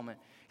this a moment.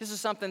 This is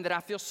something that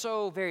I feel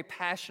so very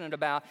passionate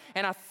about,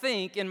 and I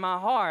think in my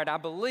heart, I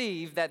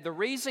believe that the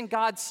reason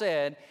God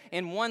said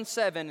in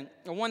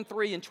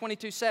 1:3 and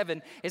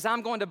 22:7 is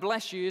I'm going to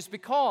bless you is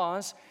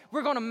because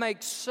we're going to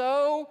make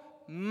so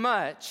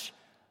much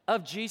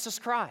of Jesus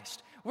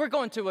Christ. We're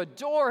going to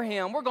adore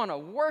Him. We're going to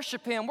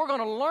worship Him. We're going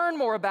to learn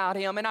more about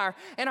Him and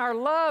our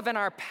love and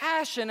our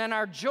passion and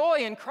our joy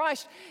in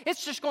Christ.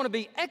 It's just going to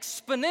be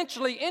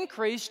exponentially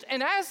increased.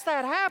 And as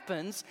that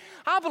happens,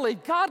 I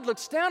believe God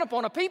looks down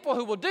upon a people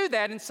who will do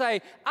that and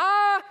say,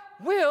 I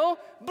will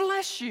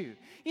bless you.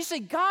 You see,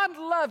 God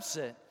loves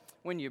it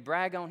when you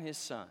brag on His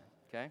Son,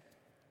 okay?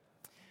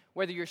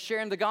 Whether you're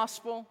sharing the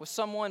gospel with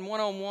someone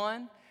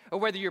one-on-one, or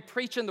whether you're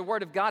preaching the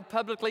Word of God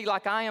publicly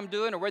like I am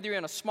doing, or whether you're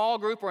in a small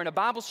group or in a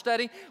Bible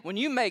study, when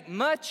you make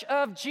much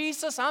of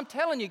Jesus, I'm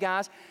telling you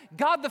guys,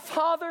 God the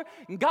Father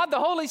and God the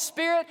Holy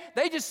Spirit,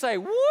 they just say,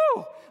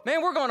 woo,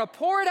 man, we're going to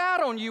pour it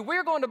out on you.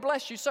 We're going to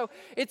bless you. So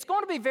it's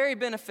going to be very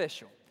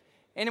beneficial.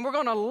 And we're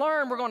going to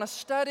learn, we're going to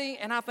study,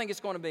 and I think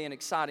it's going to be an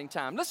exciting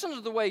time. Listen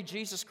to the way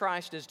Jesus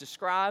Christ is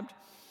described.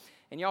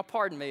 And y'all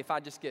pardon me if I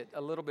just get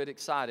a little bit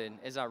excited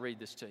as I read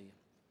this to you.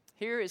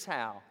 Here is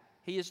how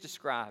He is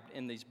described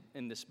in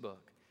this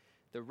book.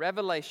 The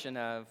revelation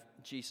of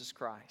Jesus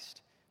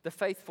Christ, the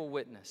faithful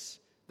witness,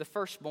 the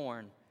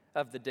firstborn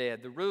of the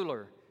dead, the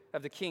ruler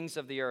of the kings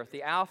of the earth,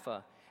 the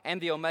Alpha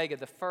and the Omega,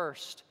 the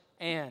first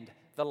and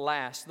the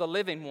last, the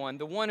living one,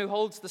 the one who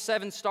holds the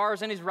 7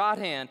 stars in his right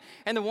hand,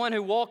 and the one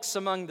who walks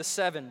among the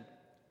 7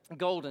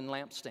 golden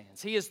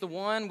lampstands. He is the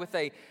one with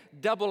a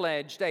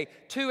double-edged, a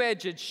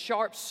two-edged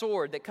sharp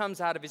sword that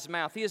comes out of his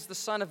mouth. He is the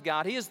Son of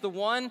God. He is the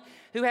one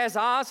who has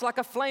eyes like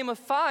a flame of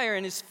fire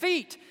and his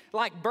feet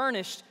like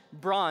burnished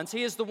bronze.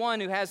 He is the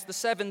one who has the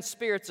 7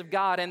 spirits of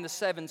God and the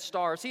 7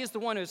 stars. He is the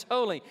one who is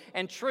holy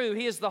and true.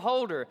 He is the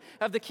holder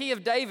of the key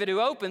of David,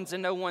 who opens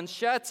and no one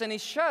shuts, and he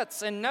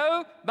shuts and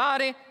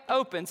nobody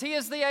opens. He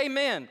is the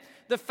Amen,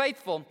 the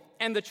faithful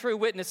and the true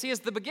witness. He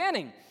is the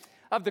beginning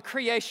of the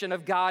creation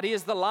of God. He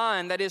is the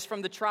Lion that is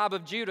from the tribe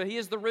of Judah. He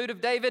is the root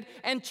of David,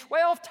 and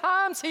 12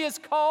 times he is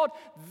called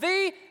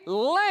the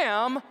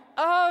Lamb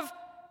of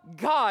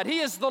God. He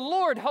is the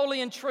Lord, holy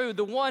and true,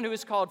 the one who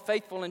is called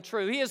faithful and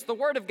true. He is the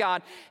Word of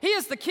God. He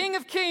is the King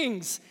of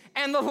kings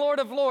and the Lord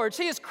of lords.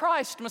 He is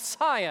Christ,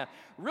 Messiah,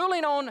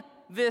 ruling on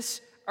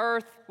this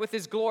earth with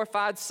his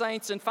glorified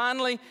saints. And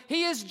finally,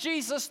 he is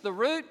Jesus, the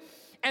root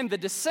and the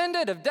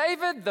descendant of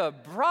David, the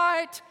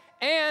bright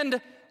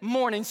and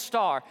morning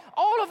star.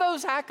 All of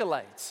those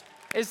accolades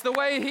is the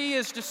way he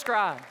is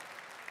described.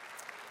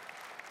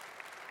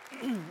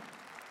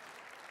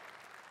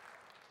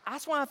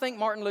 That's why I think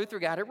Martin Luther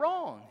got it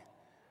wrong.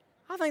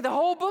 I think the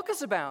whole book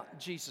is about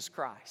Jesus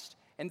Christ.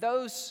 And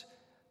those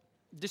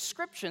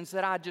descriptions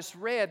that I just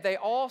read, they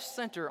all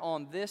center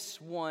on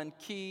this one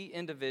key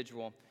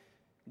individual,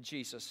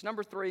 Jesus.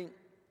 Number 3,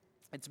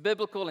 it's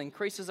biblical,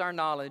 increases our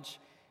knowledge,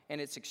 and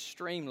it's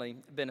extremely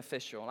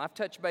beneficial. I've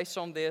touched base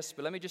on this,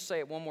 but let me just say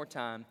it one more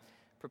time.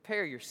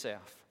 Prepare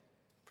yourself.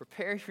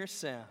 Prepare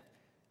yourself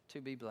to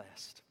be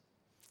blessed.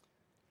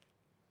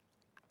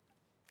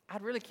 I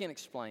really can't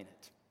explain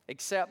it,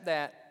 except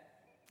that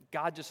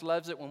God just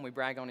loves it when we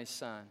brag on his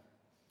Son.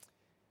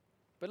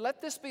 But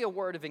let this be a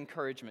word of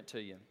encouragement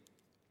to you,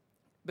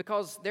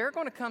 because there are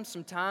going to come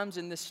some times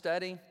in this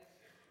study,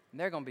 and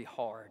they're going to be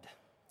hard.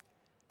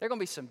 There are going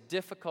to be some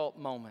difficult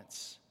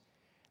moments.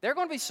 There are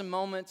going to be some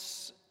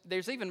moments.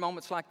 There's even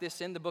moments like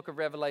this in the book of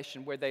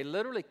Revelation where they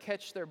literally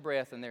catch their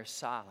breath and there's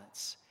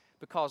silence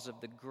because of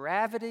the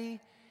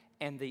gravity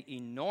and the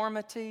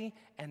enormity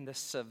and the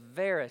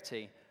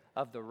severity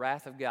of the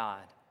wrath of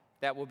God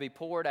that will be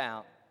poured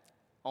out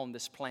on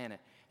this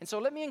planet. And so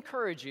let me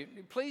encourage you,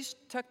 please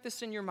tuck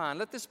this in your mind.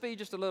 Let this be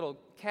just a little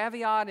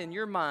caveat in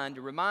your mind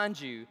to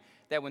remind you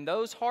that when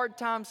those hard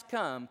times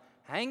come,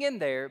 hang in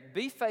there,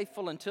 be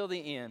faithful until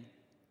the end,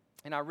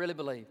 and I really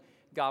believe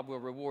God will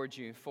reward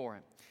you for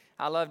it.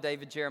 I love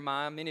David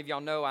Jeremiah. Many of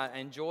y'all know I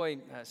enjoy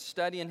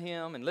studying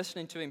him and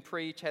listening to him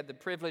preach. Had the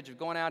privilege of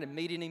going out and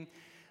meeting him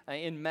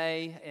in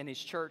May in his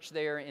church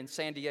there in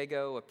San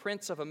Diego. A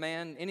prince of a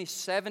man in his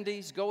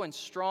 70s, going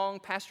strong,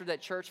 pastored that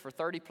church for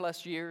 30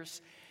 plus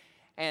years.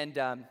 And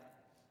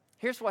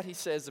here's what he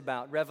says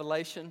about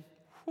Revelation.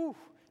 Whew,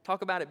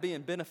 talk about it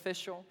being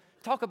beneficial.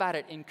 Talk about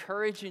it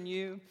encouraging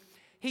you.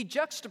 He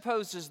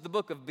juxtaposes the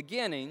book of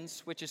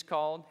beginnings, which is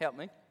called, help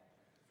me,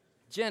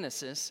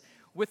 Genesis,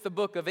 with the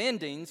book of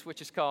endings,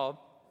 which is called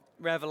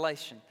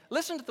Revelation.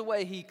 Listen to the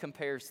way he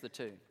compares the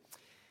two.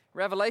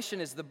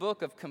 Revelation is the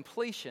book of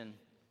completion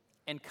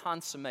and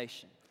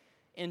consummation.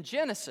 In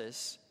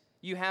Genesis,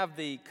 you have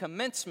the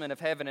commencement of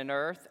heaven and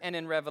earth, and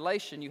in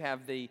Revelation, you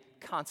have the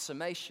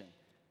consummation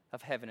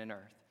of heaven and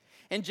earth.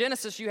 In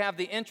Genesis, you have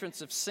the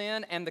entrance of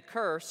sin and the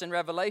curse. In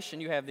Revelation,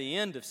 you have the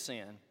end of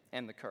sin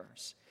and the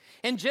curse.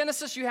 In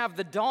Genesis, you have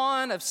the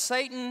dawn of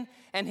Satan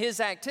and his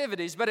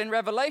activities, but in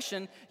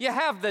Revelation, you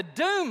have the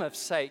doom of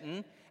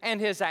Satan and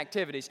his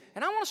activities.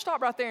 And I want to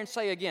stop right there and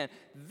say again,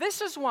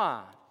 this is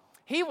why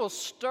he will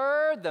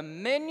stir the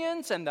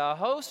minions and the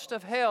host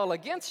of hell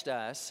against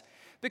us,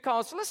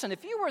 because, listen,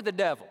 if you were the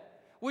devil,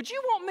 would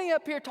you want me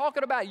up here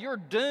talking about your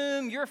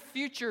doom, your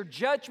future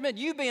judgment,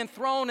 you being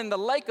thrown in the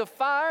lake of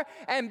fire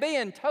and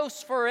being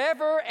toast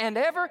forever and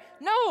ever?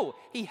 No,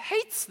 he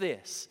hates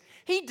this.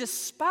 He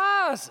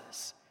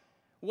despises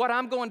what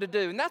I'm going to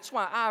do. And that's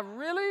why I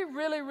really,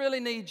 really, really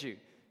need you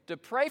to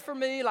pray for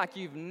me like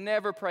you've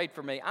never prayed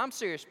for me. I'm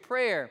serious.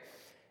 Prayer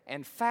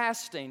and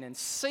fasting and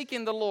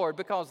seeking the Lord,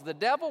 because the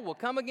devil will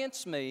come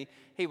against me,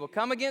 he will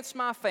come against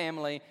my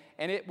family,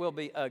 and it will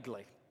be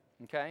ugly,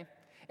 okay?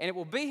 And it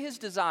will be his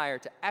desire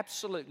to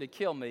absolutely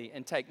kill me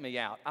and take me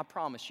out. I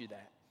promise you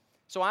that.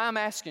 So I am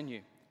asking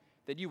you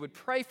that you would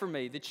pray for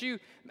me,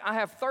 I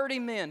have 30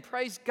 men.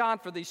 Praise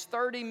God for these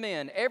 30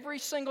 men. Every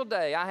single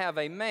day I have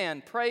a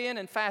man praying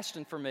and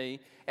fasting for me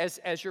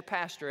as your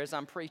pastor, as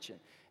I'm preaching.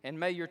 And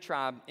may your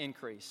tribe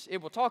increase.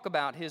 It will talk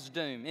about his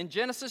doom. In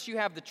Genesis, you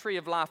have the tree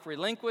of life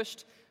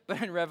relinquished,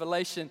 but in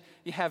Revelation,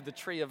 you have the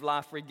tree of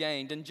life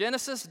regained. In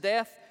Genesis,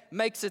 death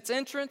makes its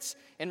entrance.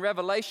 In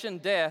Revelation,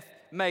 death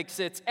makes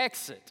its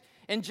exit.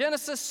 In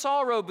Genesis,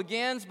 sorrow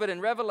begins, but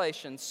in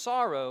Revelation,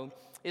 sorrow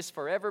is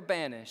forever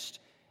banished.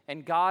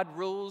 And God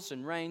rules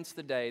and reigns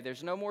the day.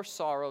 There's no more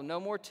sorrow, no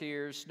more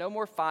tears, no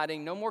more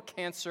fighting, no more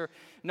cancer,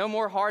 no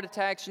more heart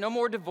attacks, no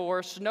more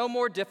divorce, no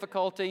more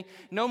difficulty,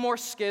 no more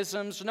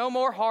schisms, no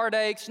more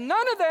heartaches,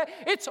 none of that.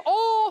 It's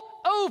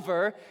all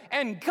over,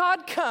 and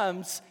God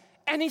comes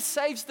and He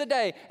saves the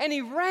day, and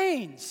He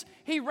reigns.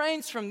 He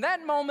reigns from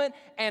that moment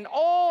and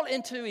all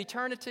into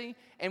eternity,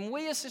 and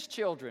we as His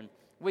children,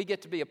 we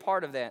get to be a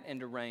part of that and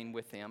to reign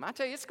with Him. I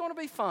tell you, it's going to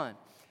be fun.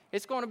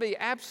 It's going to be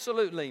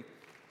absolutely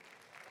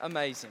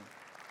amazing.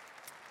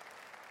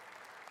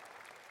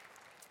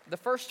 The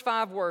first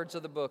 5 words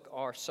of the book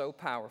are so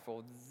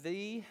powerful.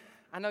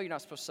 I know you're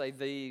not supposed to say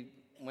the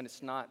when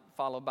it's not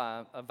followed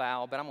by a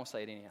vowel, but I'm going to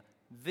say it anyhow.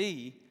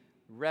 The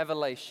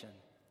revelation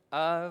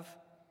of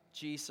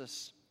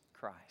Jesus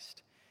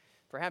Christ.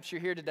 Perhaps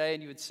you're here today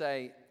and you would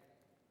say,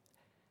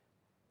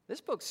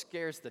 this book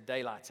scares the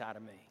daylights out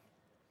of me.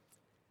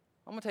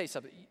 I'm going to tell you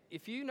something.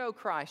 If you know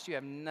Christ, you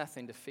have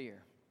nothing to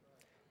fear.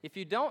 If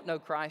you don't know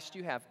Christ,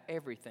 you have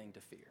everything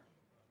to fear.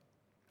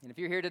 And if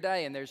you're here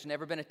today and there's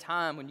never been a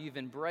time when you've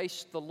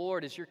embraced the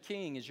Lord as your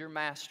King, as your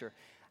Master,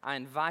 I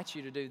invite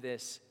you to do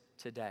this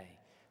today.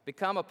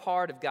 Become a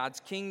part of God's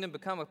kingdom.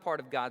 Become a part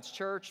of God's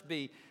church.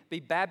 Be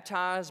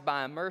baptized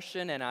by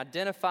immersion and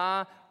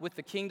identify with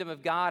the kingdom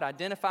of God.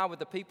 Identify with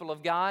the people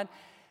of God,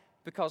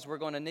 because we're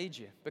going to need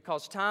you.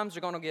 Because times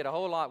are going to get a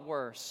whole lot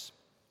worse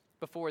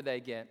before they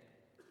get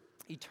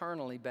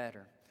eternally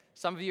better.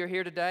 Some of you are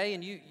here today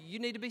and you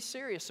need to be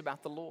serious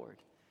about the Lord.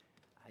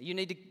 You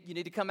need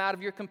to come out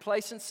of your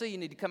complacency. You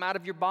need to come out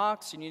of your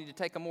box. You need to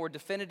take a more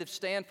definitive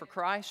stand for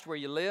Christ where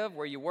you live,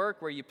 where you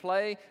work, where you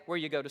play, where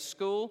you go to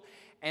school.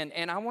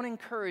 And I want to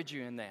encourage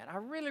you in that. I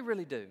really,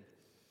 really do.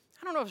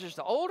 I don't know if it's just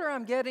the older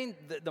I'm getting,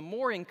 the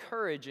more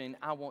encouraging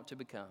I want to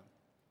become.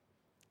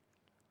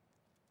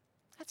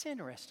 That's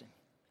interesting.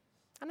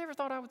 I never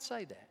thought I would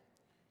say that.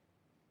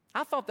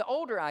 I thought the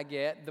older I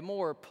get, the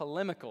more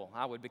polemical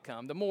I would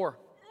become, the more,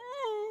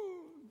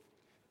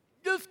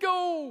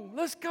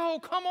 let's go,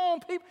 come on,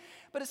 people.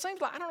 But it seems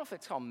like, I don't know if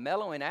it's called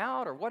mellowing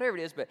out or whatever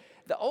it is, but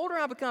the older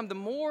I become, the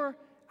more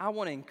I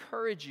want to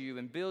encourage you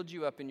and build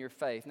you up in your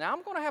faith. Now,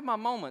 I'm going to have my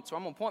moments where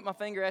I'm going to point my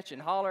finger at you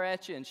and holler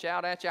at you and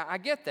shout at you. I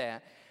get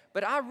that.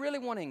 But I really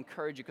want to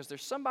encourage you, because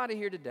there's somebody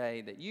here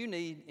today that you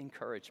need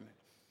encouragement.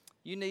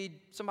 You need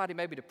somebody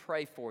maybe to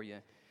pray for you.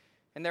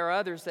 And there are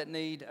others that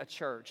need a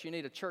church. You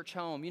need a church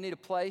home. You need a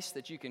place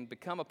that you can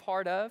become a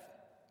part of,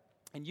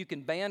 and you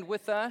can band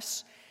with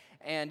us.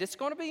 And it's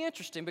going to be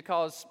interesting,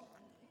 because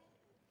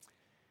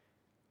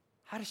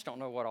I just don't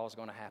know what all is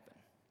going to happen.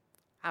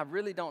 I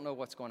really don't know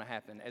what's going to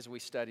happen as we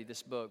study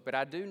this book. But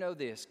I do know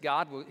this.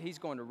 He's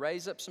going to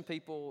raise up some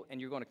people, and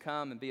you're going to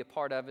come and be a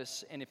part of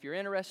us. And if you're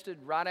interested,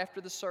 right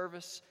after the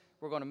service,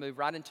 we're going to move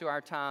right into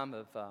our time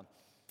of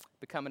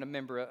becoming a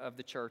member of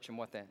the church and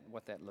what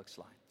that looks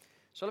like.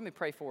 So let me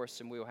pray for us,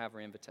 and we will have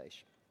our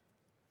invitation.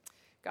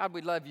 God,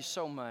 we love you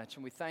so much,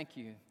 and we thank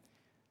you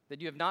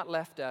that you have not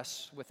left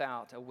us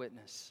without a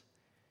witness.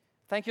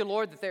 Thank you,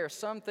 Lord, that there are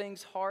some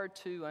things hard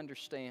to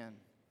understand.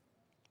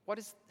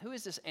 Who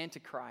is this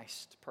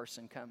Antichrist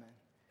person coming?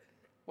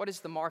 What is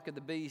the mark of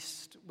the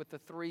beast with the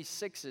 3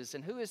 6s?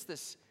 And who is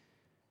this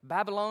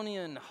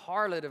Babylonian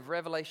harlot of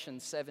Revelation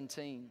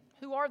 17?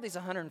 Who are these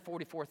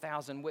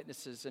 144,000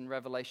 witnesses in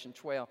Revelation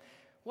 12?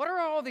 What are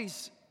all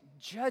these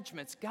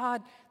judgments?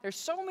 God, there's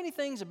so many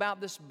things about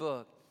this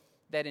book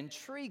that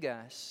intrigue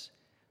us.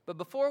 But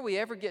before we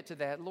ever get to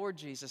that, Lord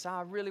Jesus,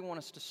 I really want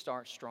us to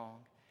start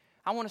strong.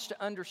 I want us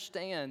to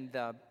understand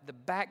the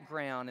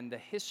background and the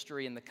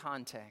history and the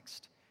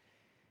context.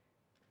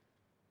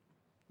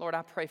 Lord,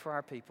 I pray for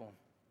our people.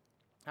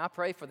 I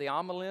pray for the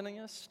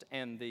amillennialist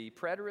and the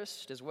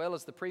preterist, as well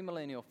as the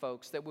premillennial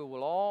folks, that we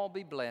will all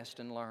be blessed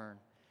and learn.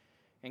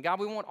 And God,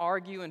 we won't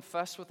argue and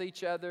fuss with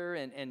each other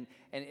and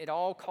it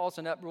all cause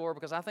an uproar,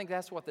 because I think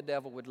that's what the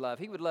devil would love.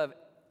 He would love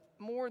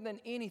more than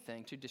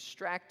anything to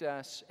distract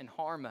us and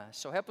harm us.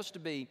 So help us to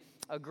be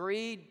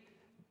agreed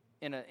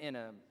in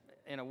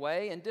a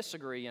way and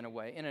disagree in a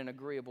way, in an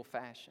agreeable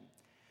fashion.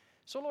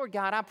 So Lord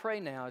God, I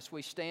pray now as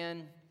we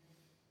stand,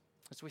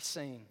 as we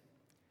sing,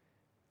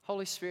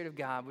 Holy Spirit of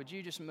God, would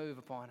you just move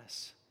upon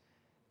us?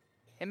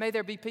 And may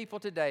there be people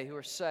today who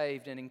are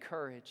saved and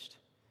encouraged.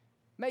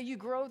 May you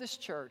grow this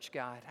church,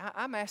 God.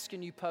 I'm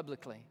asking you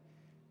publicly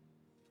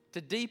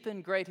to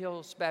deepen Great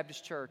Hills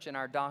Baptist Church in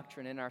our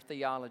doctrine, in our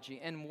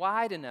theology, and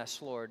widen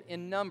us, Lord,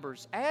 in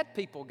numbers. Add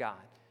people,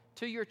 God,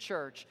 to your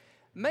church.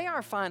 May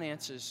our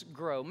finances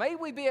grow. May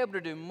we be able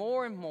to do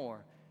more and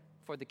more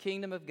for the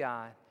kingdom of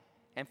God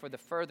and for the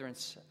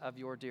furtherance of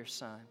your dear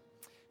Son.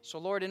 So,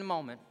 Lord, in a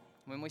moment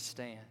when we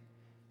stand,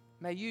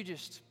 may you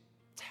just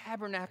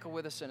tabernacle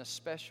with us in a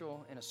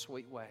special and a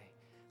sweet way.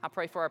 I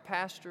pray for our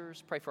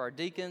pastors, pray for our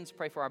deacons,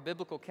 pray for our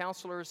biblical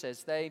counselors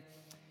as they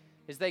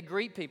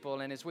greet people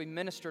and as we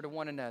minister to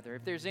one another.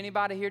 If there's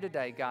anybody here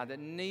today, God, that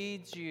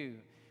needs you,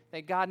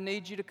 that God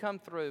needs you to come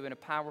through in a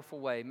powerful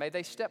way, may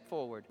they step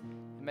forward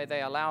and may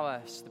they allow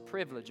us the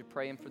privilege of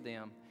praying for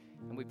them.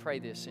 And we pray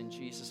this in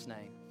Jesus'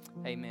 name.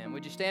 Amen.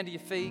 Would you stand to your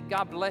feet?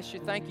 God bless you.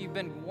 Thank you. You've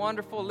been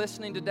wonderful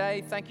listening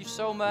today. Thank you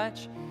so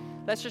much.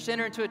 Let's just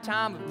enter into a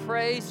time of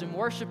praise and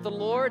worship the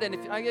Lord. And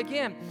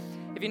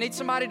if you need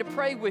somebody to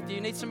pray with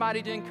you, need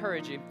somebody to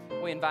encourage you,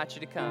 we invite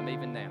you to come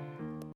even now.